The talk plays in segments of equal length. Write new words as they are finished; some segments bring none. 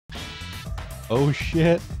Oh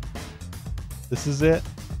shit. This is it.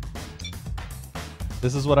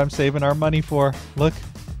 This is what I'm saving our money for. Look.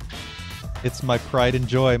 It's my pride and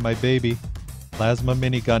joy, my baby. Plasma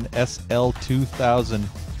minigun SL2000.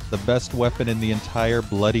 The best weapon in the entire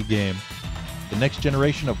bloody game. The next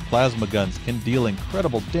generation of plasma guns can deal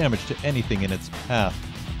incredible damage to anything in its path.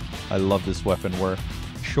 I love this weapon. We're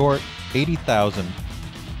short 80,000.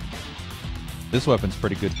 This weapon's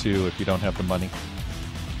pretty good too if you don't have the money.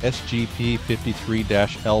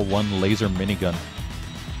 SGP-53-L1 laser minigun.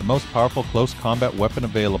 The most powerful close combat weapon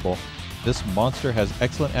available. This monster has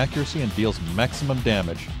excellent accuracy and deals maximum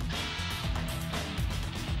damage.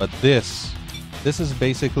 But this is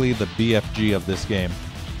basically the BFG of this game.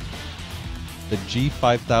 The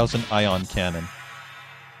G5000 ion cannon.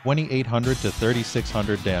 2800 to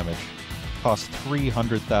 3600 damage. Costs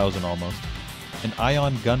 300,000 almost. An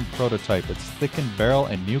ion gun prototype. Its thickened barrel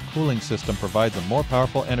and new cooling system provides a more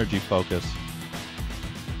powerful energy focus.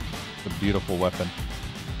 It's a beautiful weapon.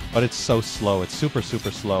 But it's so slow. It's super, super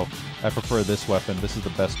slow. I prefer this weapon. This is the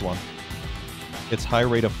best one. Its high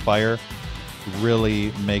rate of fire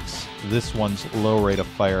really makes this one's low rate of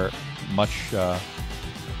fire much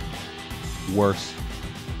worse.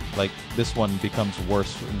 Like, this one becomes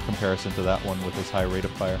worse in comparison to that one with its high rate of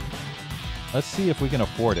fire. Let's see if we can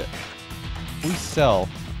afford it. If we sell...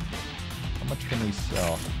 How much can we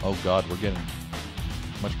sell? Oh god, we're getting...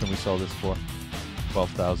 How much can we sell this for?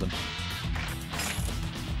 12,000.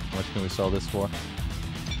 How much can we sell this for?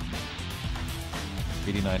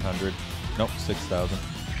 8,900. Nope, 6,000.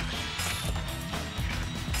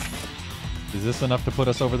 Is this enough to put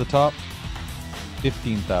us over the top?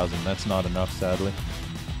 15,000. That's not enough, sadly.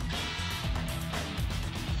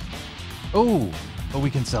 Oh! Oh,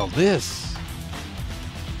 we can sell this!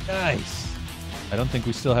 Nice! I don't think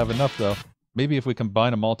we still have enough, though. Maybe if we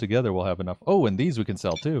combine them all together, we'll have enough. Oh, and these we can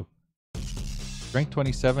sell, too. Strength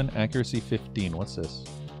 27, accuracy 15. What's this?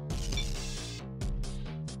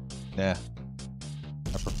 Nah. I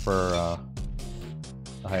prefer a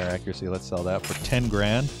higher accuracy. Let's sell that for 10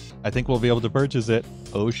 grand. I think we'll be able to purchase it.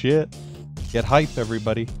 Oh shit. Get hype,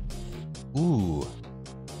 everybody. Ooh.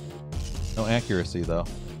 No accuracy, though.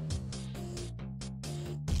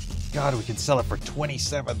 God, we can sell it for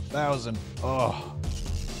 27,000. Oh.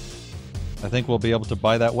 I think we'll be able to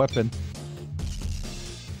buy that weapon.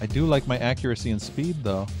 I do like my accuracy and speed,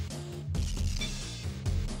 though.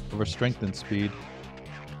 Over strength and speed.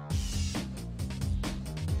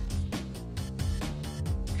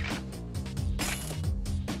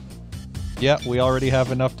 Yeah, we already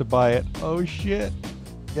have enough to buy it. Oh shit.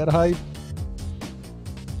 Get hype.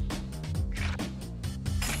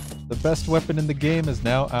 The best weapon in the game is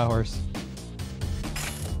now ours.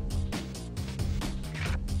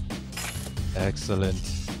 Excellent.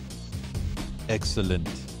 Excellent.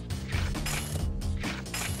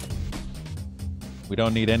 We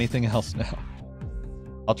don't need anything else now.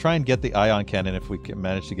 I'll try and get the ion cannon if we can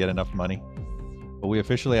manage to get enough money. But we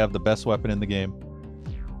officially have the best weapon in the game.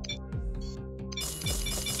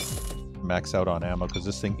 Max out on ammo because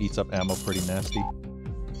this thing eats up ammo pretty nasty.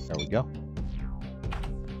 There we go.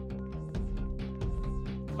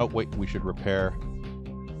 Oh wait, we should repair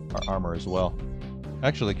our armor as well.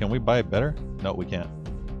 Actually, can we buy it better? No, we can't.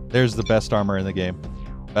 There's the best armor in the game.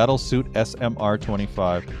 Battlesuit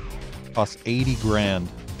SMR-25. Costs 80 grand.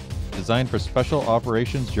 Designed for special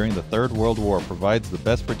operations during the Third World War. Provides the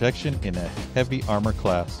best protection in a heavy armor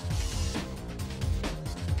class.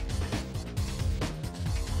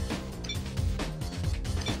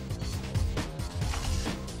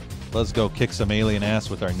 Let's go kick some alien ass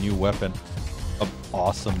with our new weapon of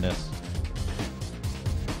awesomeness.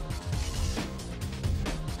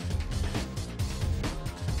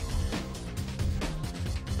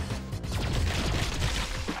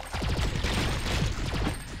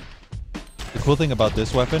 The cool thing about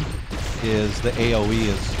this weapon is the AoE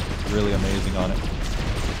is really amazing on it.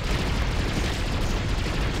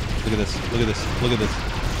 Look at this, look at this, look at this.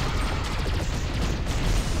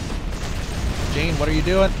 Jane, what are you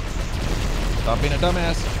doing? Stop being a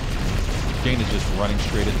dumbass. Jane is just running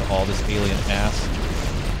straight into all this alien ass.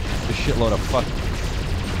 This shitload of fuck.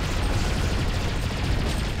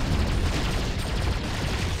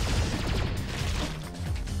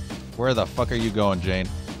 Where the fuck are you going, Jane?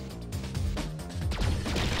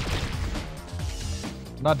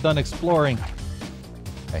 I'm not done exploring.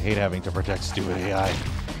 I hate having to protect stupid AI.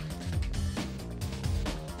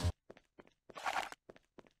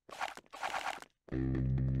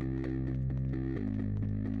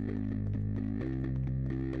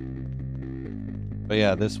 But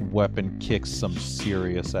yeah, this weapon kicks some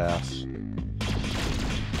serious ass.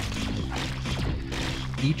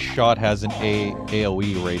 each shot has an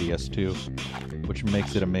AoE radius too, which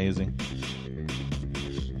makes it amazing.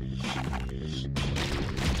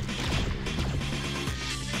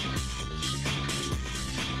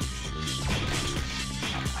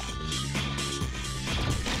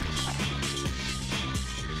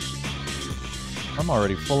 I'm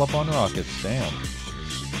already full up on rockets, damn.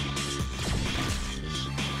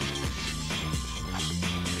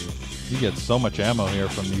 You get so much ammo here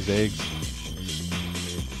from these eggs.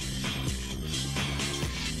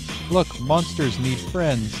 Look, monsters need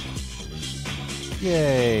friends.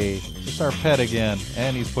 Yay! It's our pet again,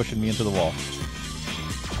 and he's pushing me into the wall.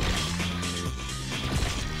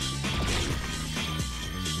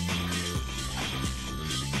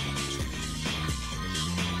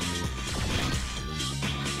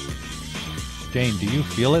 Jane, do you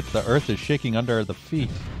feel it? The earth is shaking under the feet.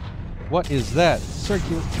 What is that?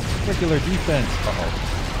 Circular defense. Uh-oh.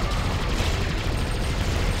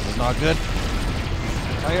 This is not good.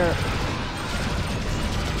 Fire!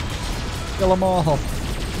 Kill them all.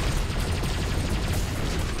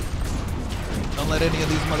 Don't let any of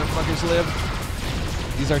these motherfuckers live.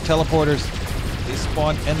 These are teleporters. They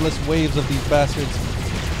spawn endless waves of these bastards.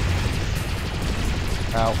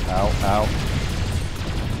 Ow, ow, ow.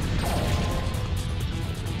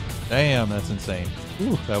 Damn, that's insane.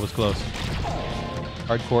 Ooh, that was close.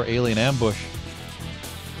 Hardcore alien ambush.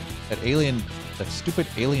 That stupid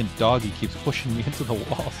alien doggy keeps pushing me into the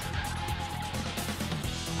walls.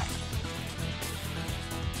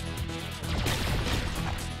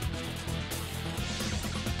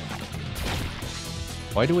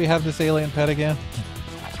 Why do we have this alien pet again?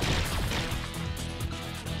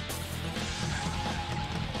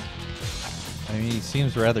 I mean, he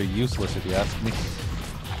seems rather useless if you ask me.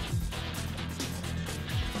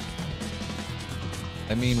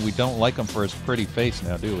 I mean, we don't like him for his pretty face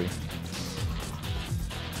now, do we?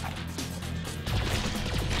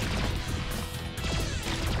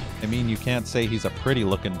 I mean, you can't say he's a pretty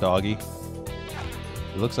looking doggy.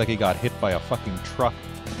 He looks like he got hit by a fucking truck.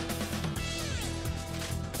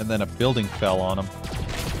 And then a building fell on him.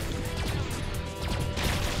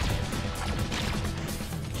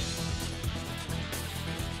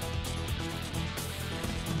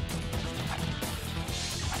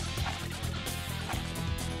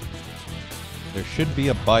 There should be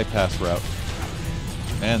a bypass route.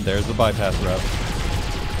 And there's the bypass route.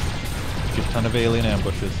 Just a ton of alien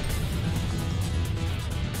ambushes.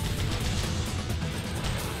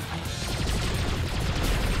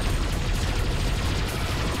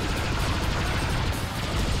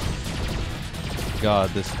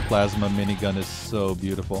 God, this plasma minigun is so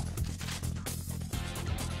beautiful.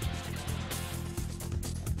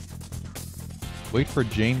 Wait for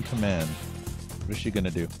Jane command. What is she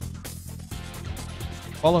gonna do?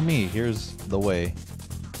 Follow me, here's the way.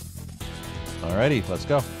 Alrighty, let's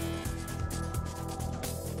go.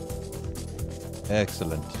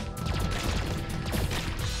 Excellent.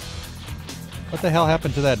 What the hell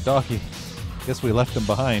happened to that doggy? Guess we left him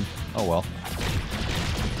behind. Oh well.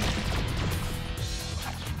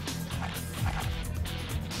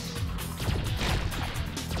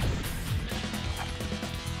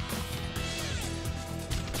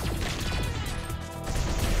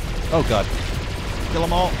 Oh god. Kill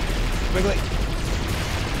them all. Quickly.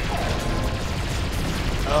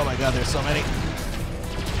 Oh my god, there's so many.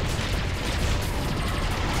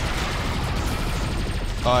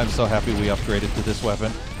 Oh, I'm so happy we upgraded to this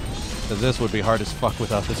weapon. Because this would be hard as fuck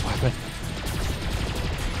without this weapon.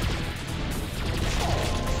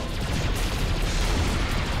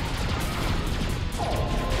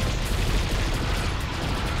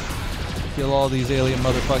 Kill all these alien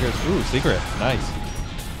motherfuckers. Ooh, secret. Nice.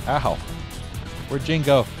 Ow. Where'd Jane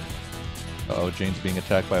go? Uh-oh, Jane's being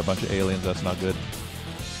attacked by a bunch of aliens. That's not good.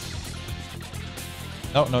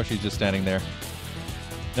 Oh, no, she's just standing there.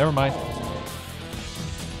 Never mind.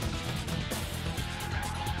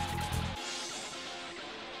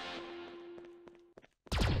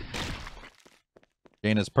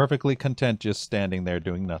 Jane is perfectly content just standing there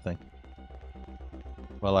doing nothing.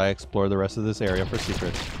 While I explore the rest of this area for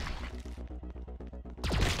secrets.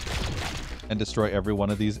 And destroy every one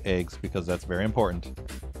of these eggs, because that's very important.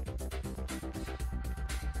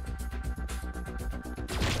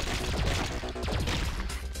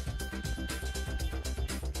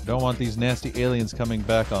 Don't want these nasty aliens coming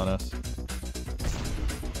back on us.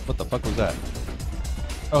 What the fuck was that?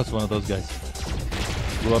 Oh, it's one of those guys.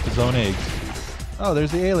 Blew up his own eggs. Oh,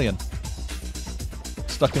 there's the alien.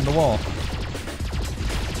 Stuck in the wall.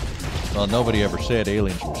 Well, nobody ever said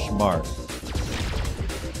aliens were smart.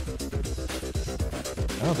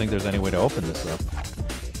 I don't think there's any way to open this, though.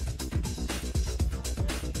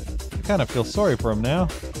 kind of feel sorry for him now.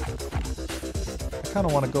 I kind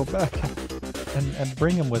of want to go back and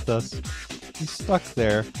bring him with us. He's stuck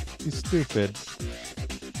there. He's stupid.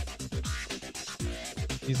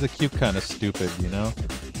 He's a cute kind of stupid, you know?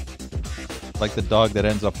 Like the dog that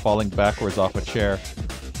ends up falling backwards off a chair.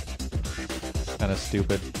 Kind of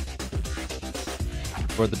stupid.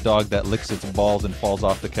 Or the dog that licks its balls and falls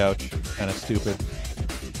off the couch. Kind of stupid.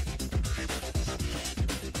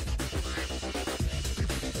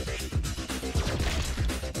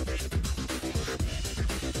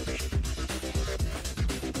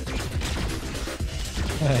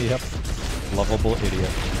 Yep. Lovable idiot.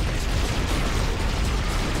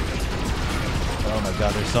 Oh my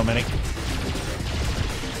god, there's so many.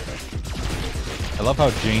 I love how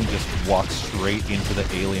Jane just walks straight into the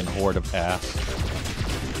alien horde of ass.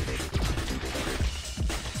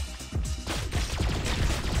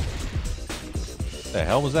 The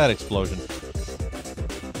hell was that explosion?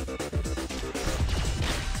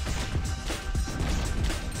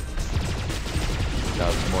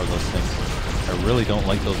 God, there's more of those things. I really don't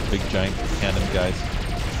like those big giant cannon guys.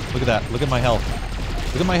 Look at that. Look at my health.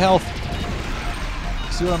 Look at my health.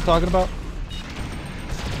 See what I'm talking about?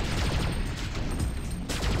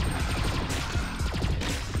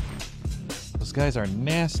 Those guys are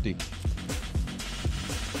nasty.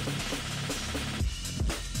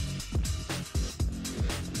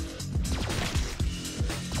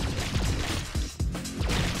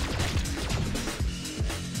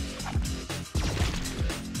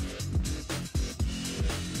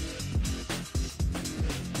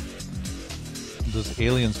 Those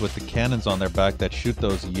aliens with the cannons on their back that shoot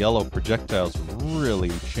those yellow projectiles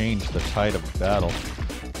really change the tide of battle.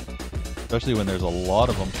 Especially when there's a lot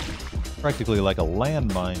of them. Practically like a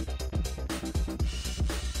landmine.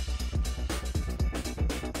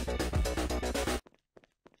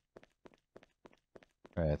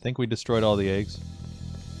 Alright, I think we destroyed all the eggs.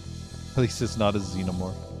 At least it's not a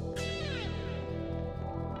xenomorph.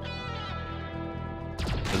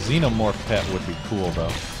 A xenomorph pet would be cool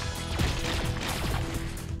though.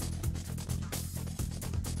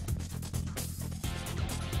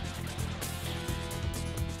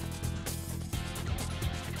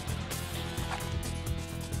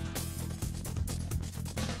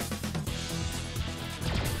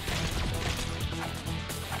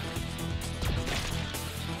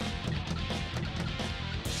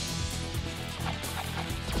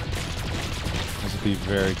 Be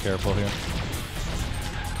very careful here.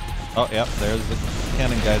 Oh, yep, there's the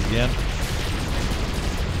cannon guys again.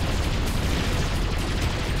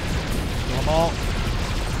 Kill them all.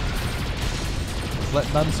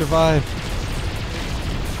 Let none survive.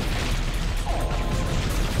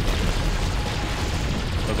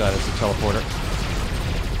 Oh god, it's a teleporter.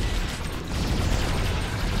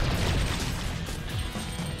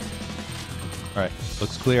 Alright,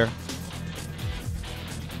 looks clear.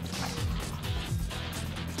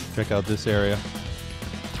 Check out this area.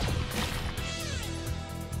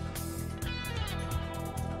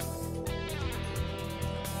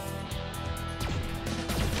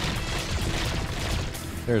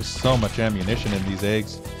 There's so much ammunition in these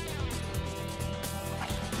eggs.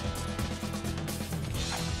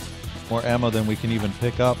 More ammo than we can even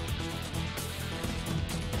pick up.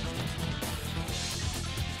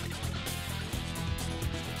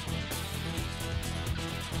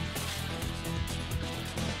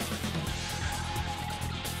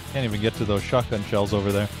 Can't even get to those shotgun shells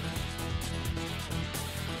over there.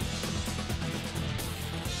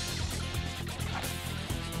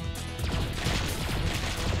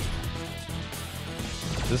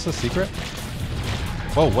 Is this a secret?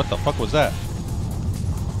 Whoa, what the fuck was that?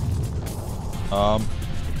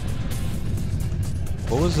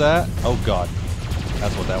 What was that? Oh god.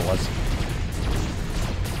 That's what that was.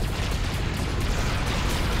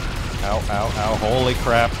 Ow, ow, ow. Holy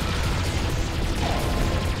crap.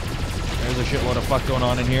 There's a shitload of fuck going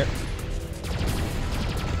on in here.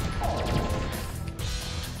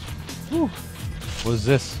 Whew. What is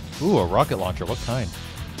this? Ooh, a rocket launcher. What kind?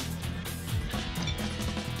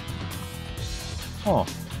 Oh.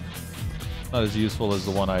 Not as useful as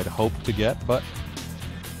the one I'd hoped to get, but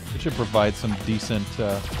it should provide some decent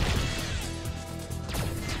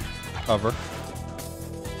cover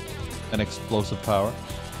and explosive power.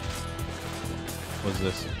 What's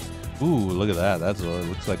this? Ooh, look at that. That's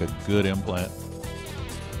looks like a good implant.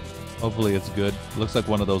 Hopefully it's good. Looks like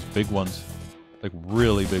one of those big ones. Like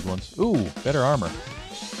really big ones. Ooh, better armor.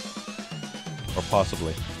 Or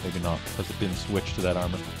possibly. Maybe not, because it didn't switch to that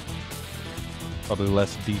armor. Probably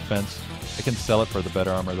less defense. I can sell it for the better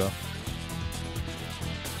armor though.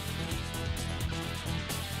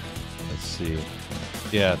 Let's see.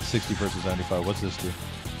 Yeah, it's 60 versus 75. What's this do?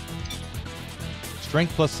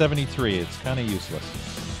 Strength plus 73. It's kind of useless.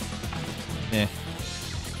 Eh.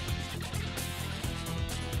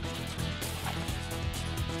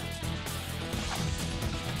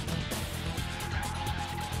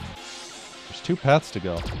 There's 2 paths to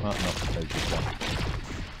go. Oh, no. There's just one.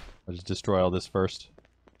 I'll just destroy all this first.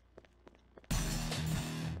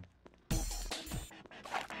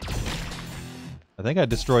 I think I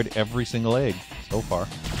destroyed every single egg so far.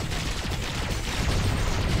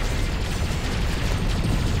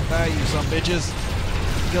 Ah, you some bitches.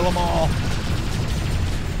 Kill them all.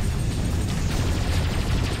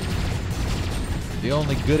 The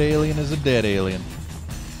only good alien is a dead alien.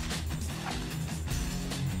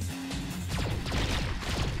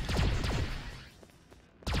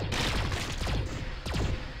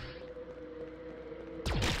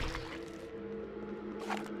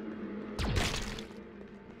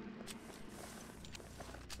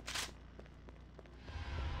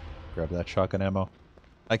 Grab that shotgun ammo.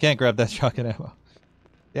 I can't grab that shotgun ammo.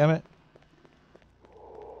 Damn it.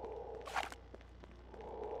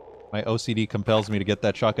 My OCD compels me to get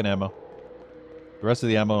that shotgun ammo. The rest of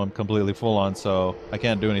the ammo I'm completely full on, so I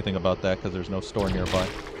can't do anything about that because there's no store nearby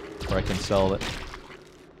where I can sell it.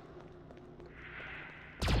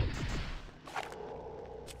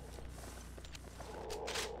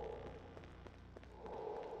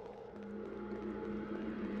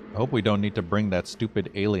 I hope we don't need to bring that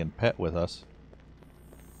stupid alien pet with us.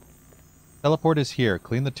 Teleport is here.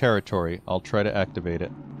 Clean the territory. I'll try to activate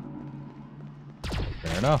it.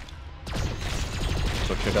 Fair enough.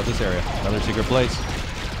 Go check out this area. Another secret place.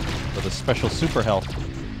 With a special super health.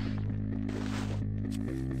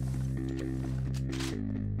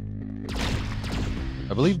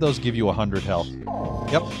 I believe those give you 100 health.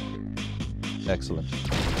 Yep. Excellent.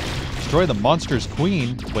 Destroy the monster's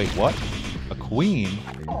queen. Wait, what? A queen?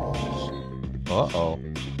 Uh-oh.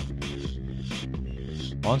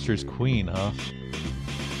 Monster's queen, huh?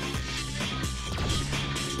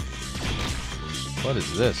 What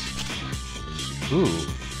is this? Ooh.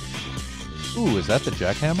 Ooh, is that the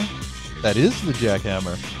jackhammer? That is the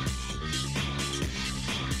jackhammer.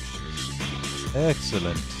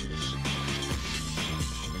 Excellent.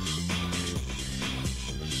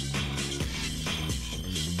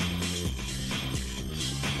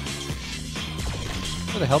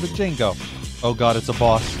 Where the hell did Jane go? Oh god, it's a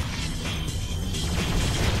boss.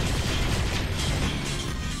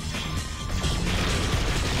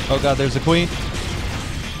 Oh god, there's a queen.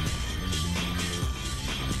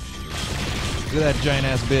 Look at that giant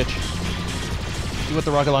ass bitch. See what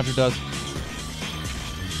the rocket launcher does.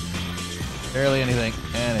 Barely anything,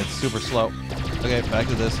 and it's super slow. Okay, back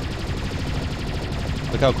to this.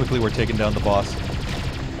 Look how quickly we're taking down the boss.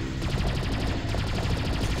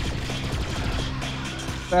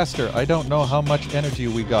 Faster, I don't know how much energy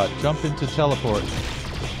we got. Jump into teleport.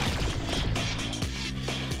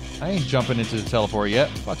 I ain't jumping into the teleport yet.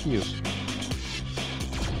 Fuck you.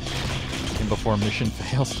 And before mission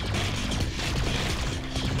fails.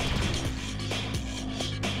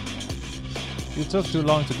 You took too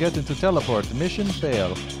long to get into teleport. Mission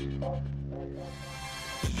failed.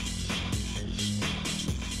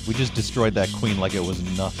 We just destroyed that queen like it was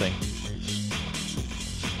nothing.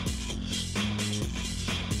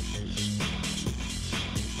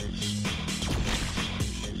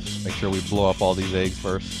 Make sure we blow up all these eggs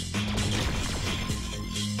first.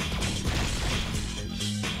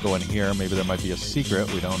 Go in here, maybe there might be a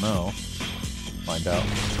secret, we don't know. Find out.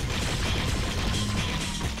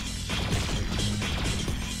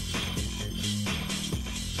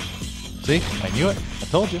 See? I knew it. I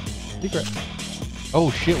told you. Secret. Oh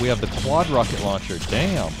shit, we have the quad rocket launcher.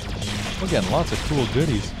 Damn. We're getting lots of cool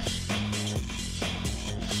goodies.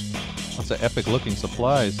 Lots of epic looking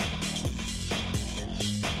supplies.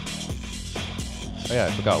 Oh yeah,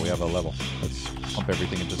 I forgot we have a level. Let's pump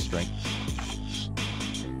everything into strength.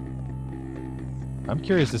 I'm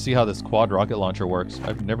curious to see how this quad rocket launcher works.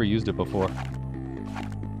 I've never used it before.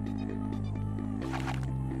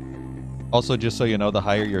 Also, just so you know, the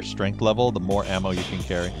higher your strength level, the more ammo you can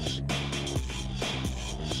carry.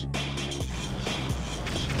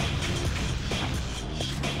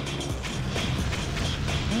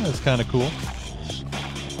 Yeah, that's kind of cool.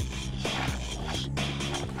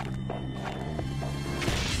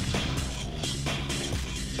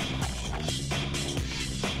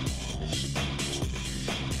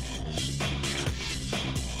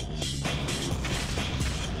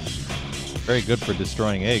 Very good for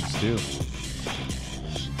destroying eggs, too.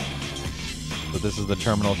 So this is the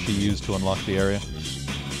terminal she used to unlock the area.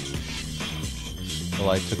 Well,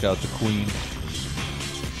 I took out the queen.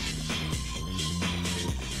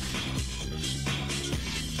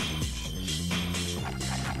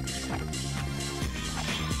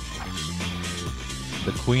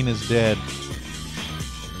 The queen is dead.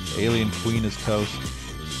 The alien queen is toast.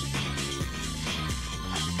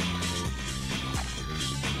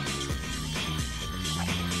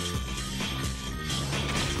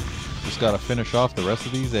 Just gotta finish off the rest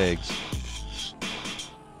of these eggs.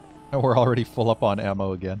 And we're already full up on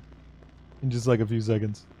ammo again. In just like a few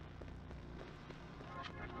seconds.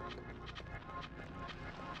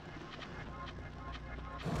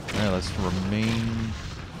 Alright, let's remain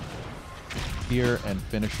here and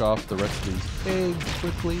finish off the rest of these eggs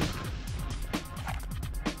quickly.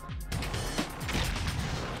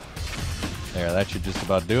 There, that should just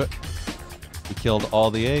about do it. We killed all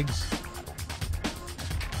the eggs.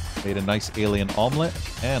 Made a nice alien omelet.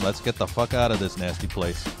 And let's get the fuck out of this nasty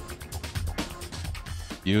place.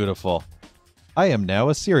 Beautiful. I am now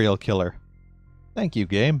a serial killer. Thank you,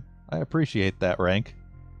 game. I appreciate that rank.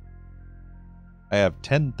 I have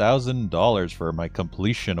 $10,000 for my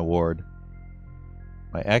completion award.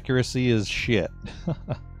 My accuracy is shit.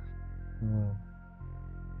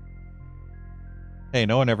 Hey,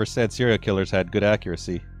 no one ever said serial killers had good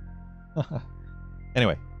accuracy.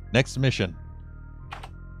 Anyway, next mission.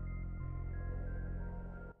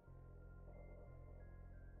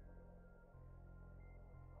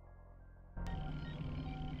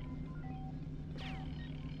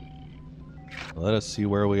 Let us see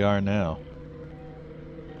where we are now.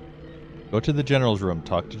 Go to the general's room,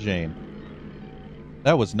 talk to Jane.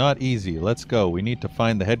 That was not easy. Let's go. We need to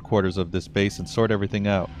find the headquarters of this base and sort everything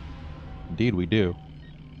out. Indeed we do.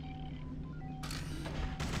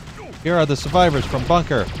 Here are the survivors from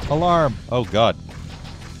bunker. Alarm! Oh god.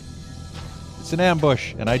 It's an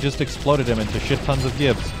ambush, and I just exploded him into shit tons of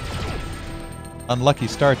gibs. Unlucky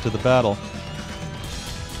start to the battle.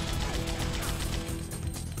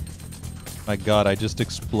 My god, I just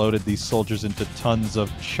exploded these soldiers into tons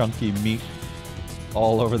of chunky meat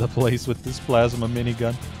all over the place with this plasma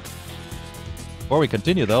minigun. Before we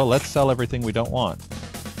continue though, let's sell everything we don't want.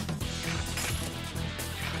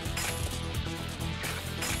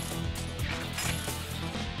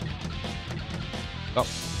 Oh,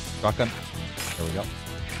 shotgun. There we go.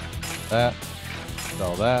 That.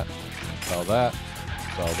 Sell that. Sell that.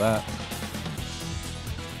 Sell that.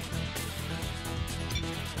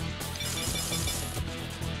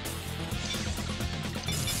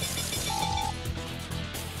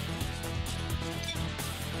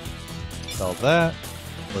 Sell that.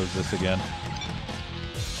 What is this again?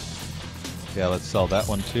 Yeah, let's sell that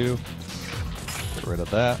one too. Get rid of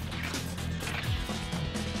that.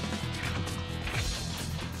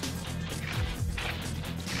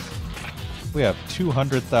 We have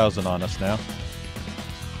 200,000 on us now.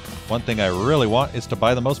 One thing I really want is to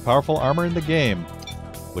buy the most powerful armor in the game,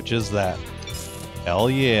 which is that. Hell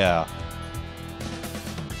yeah.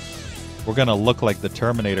 We're gonna look like the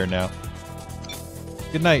Terminator now.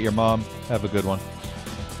 Good night, your mom. Have a good one.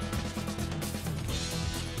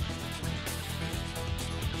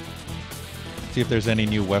 See if there's any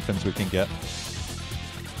new weapons we can get.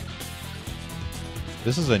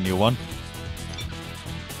 This is a new one.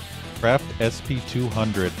 Craft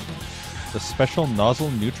SP200. The special nozzle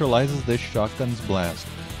neutralizes this shotgun's blast.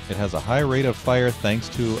 It has a high rate of fire thanks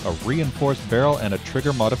to a reinforced barrel and a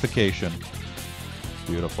trigger modification.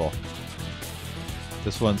 Beautiful.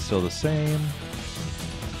 This one's still the same.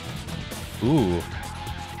 Ooh.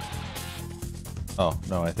 Oh,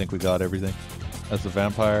 no, I think we got everything. That's the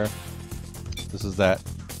vampire. This is that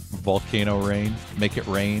volcano rain. Make it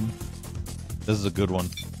rain. This is a good one.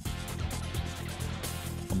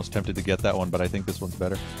 Almost tempted to get that one, but I think this one's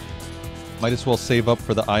better. Might as well save up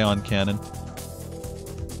for the ion cannon.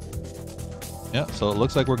 Yeah, so it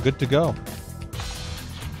looks like we're good to go.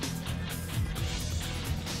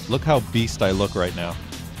 Look how beast I look right now.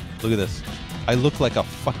 Look at this. I look like a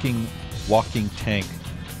fucking walking tank.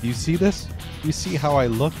 Do you see this? Do you see how I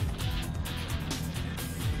look?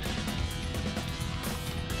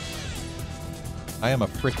 I am a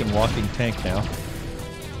frickin' walking tank now.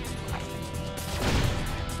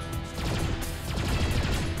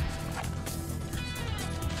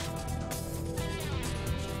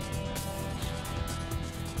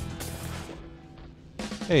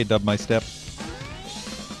 Hey, dub my step.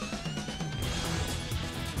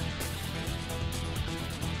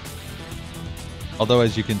 Although,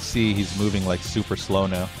 as you can see, he's moving like super slow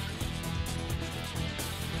now.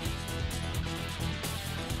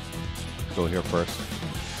 Go here first.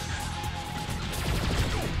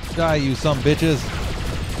 Die, you some bitches!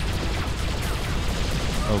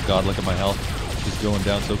 Oh god, look at my health. Just going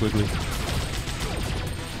down so quickly.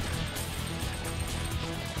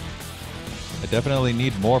 I definitely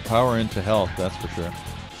need more power into health, that's for sure.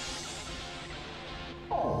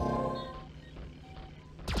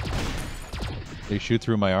 They shoot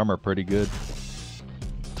through my armor pretty good.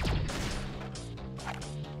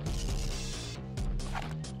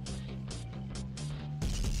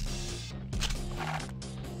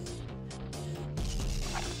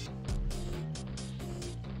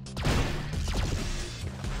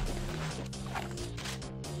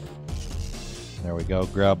 There we go.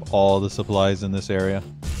 Grab all the supplies in this area.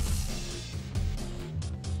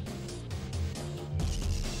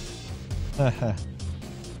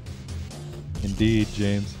 Indeed,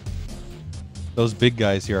 James. Those big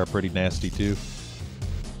guys here are pretty nasty too.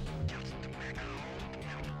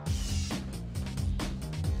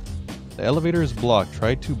 The elevator is blocked.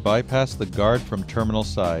 Try to bypass the guard from terminal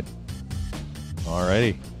side.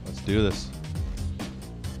 Alrighty, let's do this.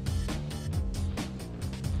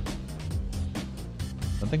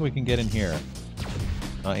 I think we can get in here.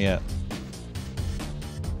 Not yet.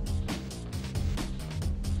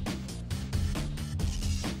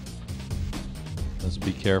 Let's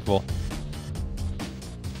be careful.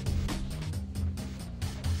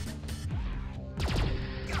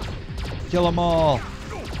 Kill them all!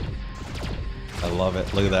 I love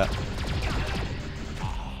it. Look at that.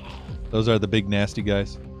 Those are the big nasty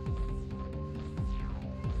guys.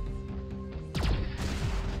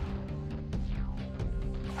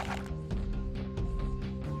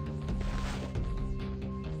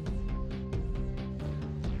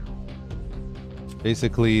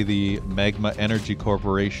 Basically, the Magma Energy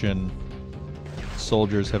Corporation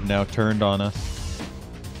soldiers have now turned on us.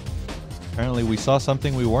 Apparently we saw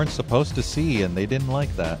something we weren't supposed to see, and they didn't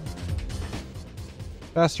like that.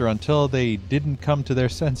 Faster until they didn't come to their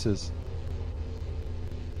senses.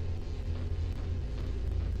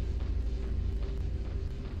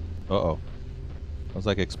 Uh-oh. Sounds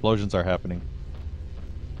like explosions are happening.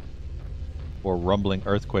 Or rumbling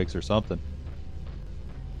earthquakes or something.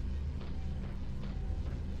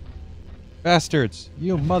 Bastards!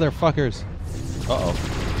 You motherfuckers! Uh-oh.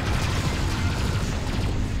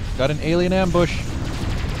 Got an alien ambush!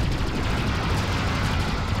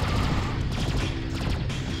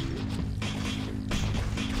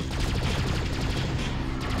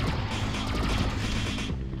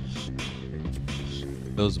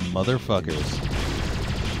 Those motherfuckers.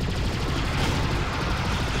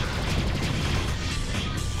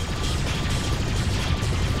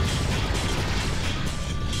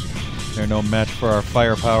 They're no match for our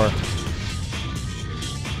firepower.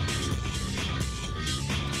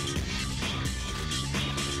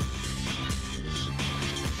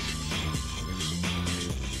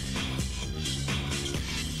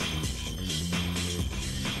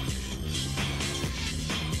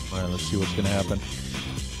 Alright, let's see what's gonna happen.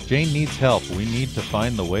 Jane needs help. We need to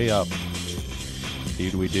find the way up.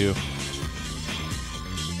 Indeed we do.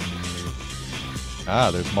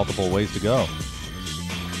 Ah, there's multiple ways to go.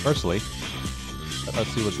 Firstly, let's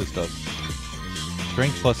see what this does.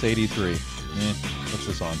 Strength plus 83. What's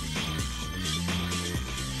this on?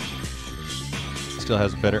 Still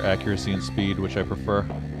has better accuracy and speed, which I prefer.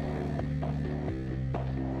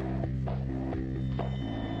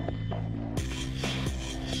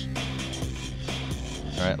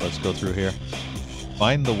 Alright, let's go through here.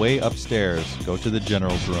 Find the way upstairs. Go to the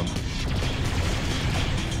general's room.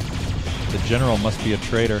 The general must be a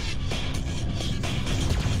traitor.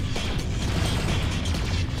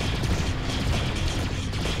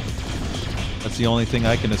 That's the only thing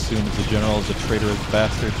I can assume is the general is a traitorous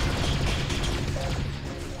bastard.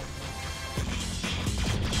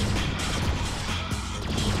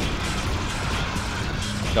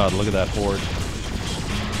 God, look at that horde.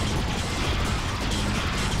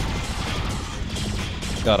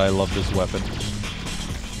 God, I love this weapon.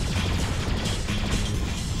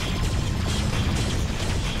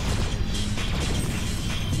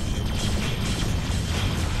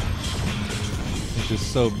 It's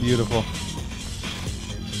just so beautiful.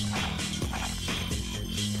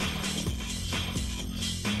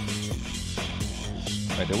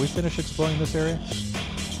 Alright, did we finish exploring this area?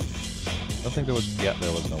 I don't think there was... Yeah,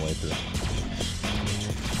 there was no way through.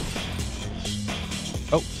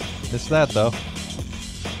 Oh, missed that though.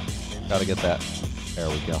 Gotta get that. There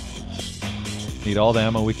we go. Need all the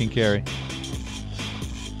ammo we can carry.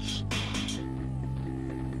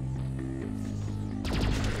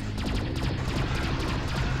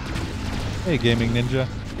 Hey, Gaming Ninja.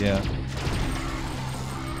 Yeah.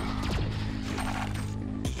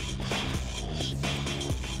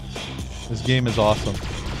 This game is awesome.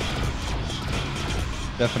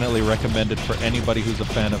 Definitely recommended for anybody who's a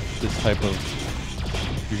fan of this type of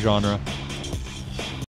genre.